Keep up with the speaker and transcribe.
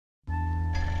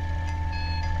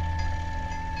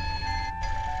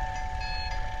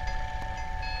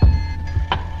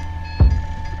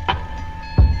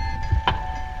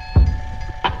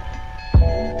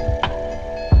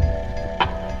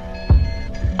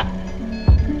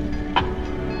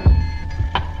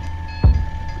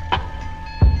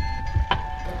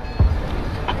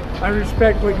I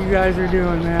respect what you guys are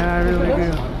doing, man. I really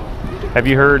do. Have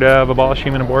you heard of abolish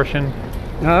human abortion?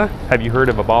 Huh? Have you heard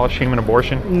of abolish human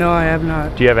abortion? No, I have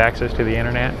not. Do you have access to the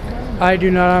internet? I do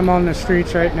not. I'm on the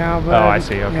streets right now. But Oh, I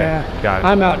see. Okay. Yeah, Got it.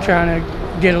 I'm out trying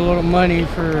to get a little money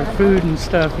for food and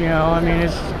stuff, you know. I mean,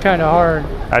 it's kind of hard.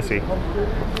 I see.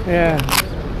 Yeah.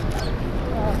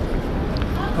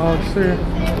 Oh, sure.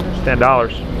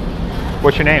 $10.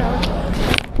 What's your name?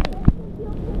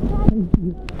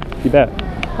 You bet.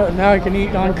 Now I can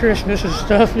eat on Christmas and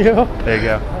stuff, you know. There you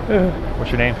go. What's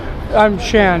your name? I'm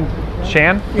Shan.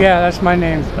 Shan? Yeah, that's my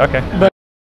name. Okay. But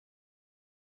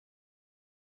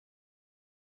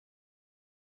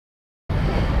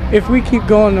if we keep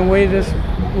going the way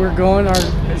we're going,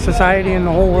 our society and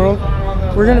the whole world,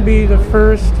 we're going to be the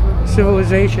first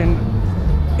civilization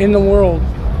in the world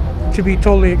to be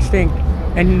totally extinct.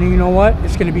 And you know what?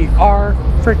 It's going to be our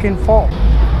freaking fault.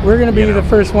 We're going to be the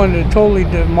first one to totally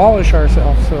demolish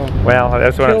ourselves. So well,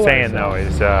 that's what I'm saying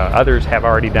ourselves. though, is others have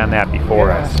already done that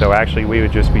before us. So actually we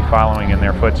would just be following in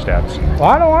their footsteps. Well,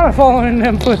 I don't want to follow in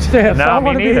them footsteps. No,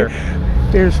 me neither.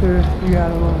 Here, sir, you got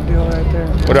a little deal right there.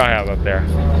 What do I have up there?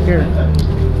 Here.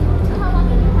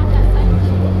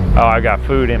 Oh, I got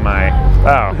food in my,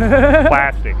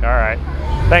 plastic. All right.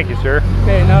 Thank you, sir.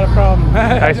 Okay, not a problem.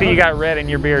 I see you got red in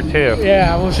your beer too.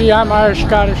 Yeah, well, see, I'm Irish,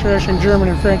 Scottish, Russian, German,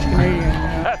 and French Canadian. You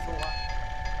know?